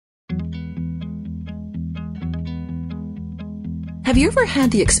Have you ever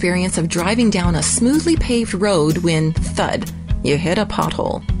had the experience of driving down a smoothly paved road when, thud, you hit a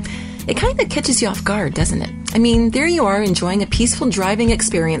pothole? It kind of catches you off guard, doesn't it? I mean, there you are enjoying a peaceful driving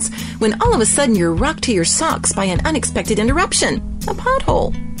experience when all of a sudden you're rocked to your socks by an unexpected interruption, a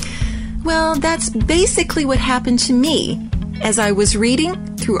pothole. Well, that's basically what happened to me as I was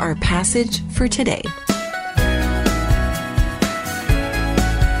reading through our passage for today.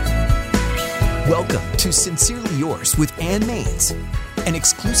 Welcome to Sincerely Yours with Ann Maines, an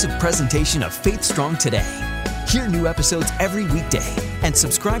exclusive presentation of Faith Strong Today. Hear new episodes every weekday and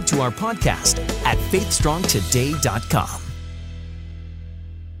subscribe to our podcast at faithstrongtoday.com.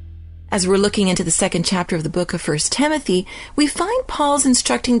 As we're looking into the second chapter of the book of 1 Timothy, we find Paul's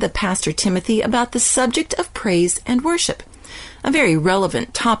instructing the pastor Timothy about the subject of praise and worship, a very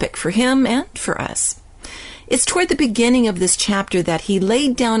relevant topic for him and for us. It's toward the beginning of this chapter that he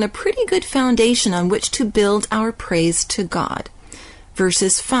laid down a pretty good foundation on which to build our praise to God.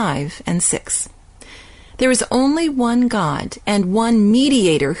 Verses 5 and 6. There is only one God and one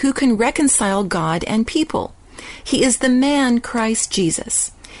mediator who can reconcile God and people. He is the man Christ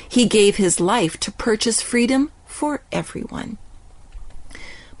Jesus. He gave his life to purchase freedom for everyone.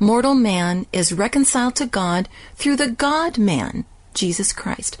 Mortal man is reconciled to God through the God-man, Jesus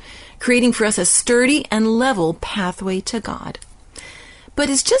Christ, creating for us a sturdy and level pathway to God.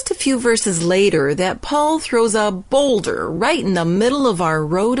 But it's just a few verses later that Paul throws a boulder right in the middle of our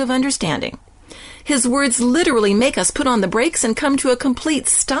road of understanding. His words literally make us put on the brakes and come to a complete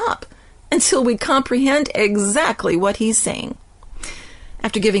stop until we comprehend exactly what he's saying.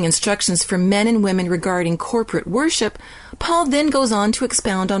 After giving instructions for men and women regarding corporate worship, Paul then goes on to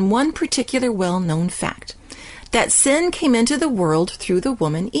expound on one particular well-known fact, that sin came into the world through the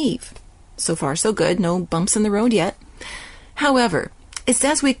woman Eve. So far, so good. No bumps in the road yet. However, it's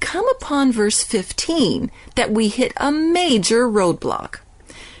as we come upon verse 15 that we hit a major roadblock.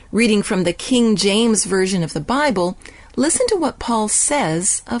 Reading from the King James Version of the Bible, listen to what Paul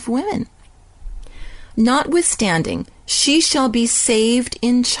says of women. Notwithstanding, she shall be saved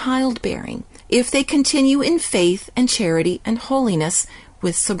in childbearing, if they continue in faith and charity and holiness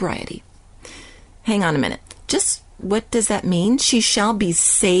with sobriety. Hang on a minute. Just what does that mean? She shall be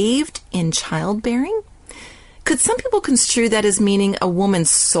saved in childbearing? Could some people construe that as meaning a woman's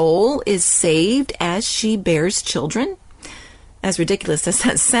soul is saved as she bears children? As ridiculous as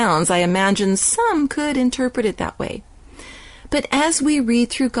that sounds, I imagine some could interpret it that way. But as we read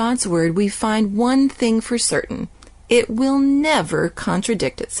through God's Word, we find one thing for certain. It will never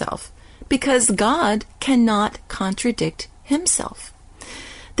contradict itself, because God cannot contradict himself.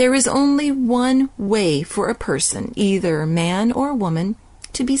 There is only one way for a person, either man or woman,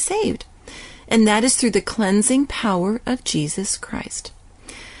 to be saved, and that is through the cleansing power of Jesus Christ.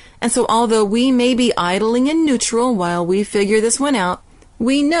 And so although we may be idling in neutral while we figure this one out,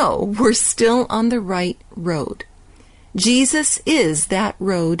 we know we're still on the right road. Jesus is that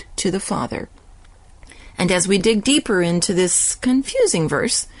road to the Father. And as we dig deeper into this confusing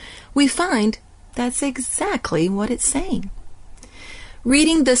verse, we find that's exactly what it's saying.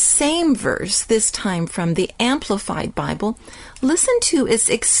 Reading the same verse, this time from the Amplified Bible, listen to its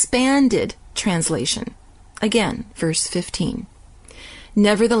expanded translation. Again, verse 15.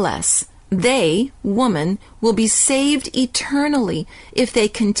 Nevertheless, they, woman, will be saved eternally if they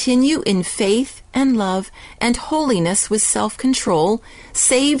continue in faith and love and holiness with self-control,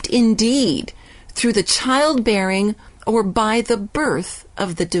 saved indeed through the childbearing or by the birth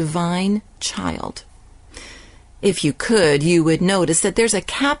of the divine child. If you could, you would notice that there's a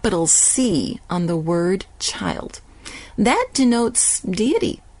capital C on the word child. That denotes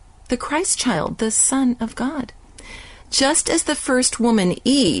deity, the Christ child, the Son of God. Just as the first woman,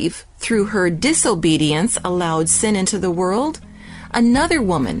 Eve, through her disobedience allowed sin into the world, another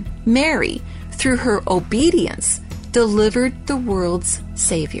woman, Mary, through her obedience, delivered the world's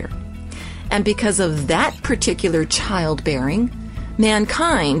Savior. And because of that particular childbearing,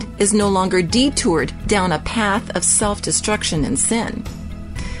 mankind is no longer detoured down a path of self-destruction and sin.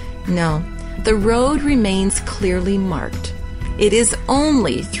 No, the road remains clearly marked. It is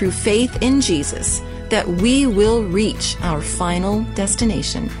only through faith in Jesus that we will reach our final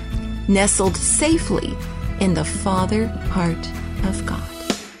destination, nestled safely in the Father heart of God.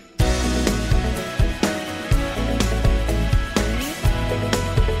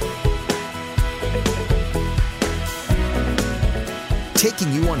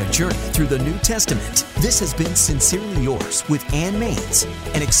 Taking you on a journey through the New Testament. This has been Sincerely Yours with Ann Maines,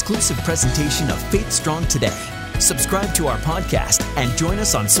 an exclusive presentation of Faith Strong Today. Subscribe to our podcast and join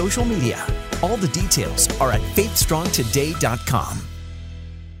us on social media. All the details are at faithstrongtoday.com.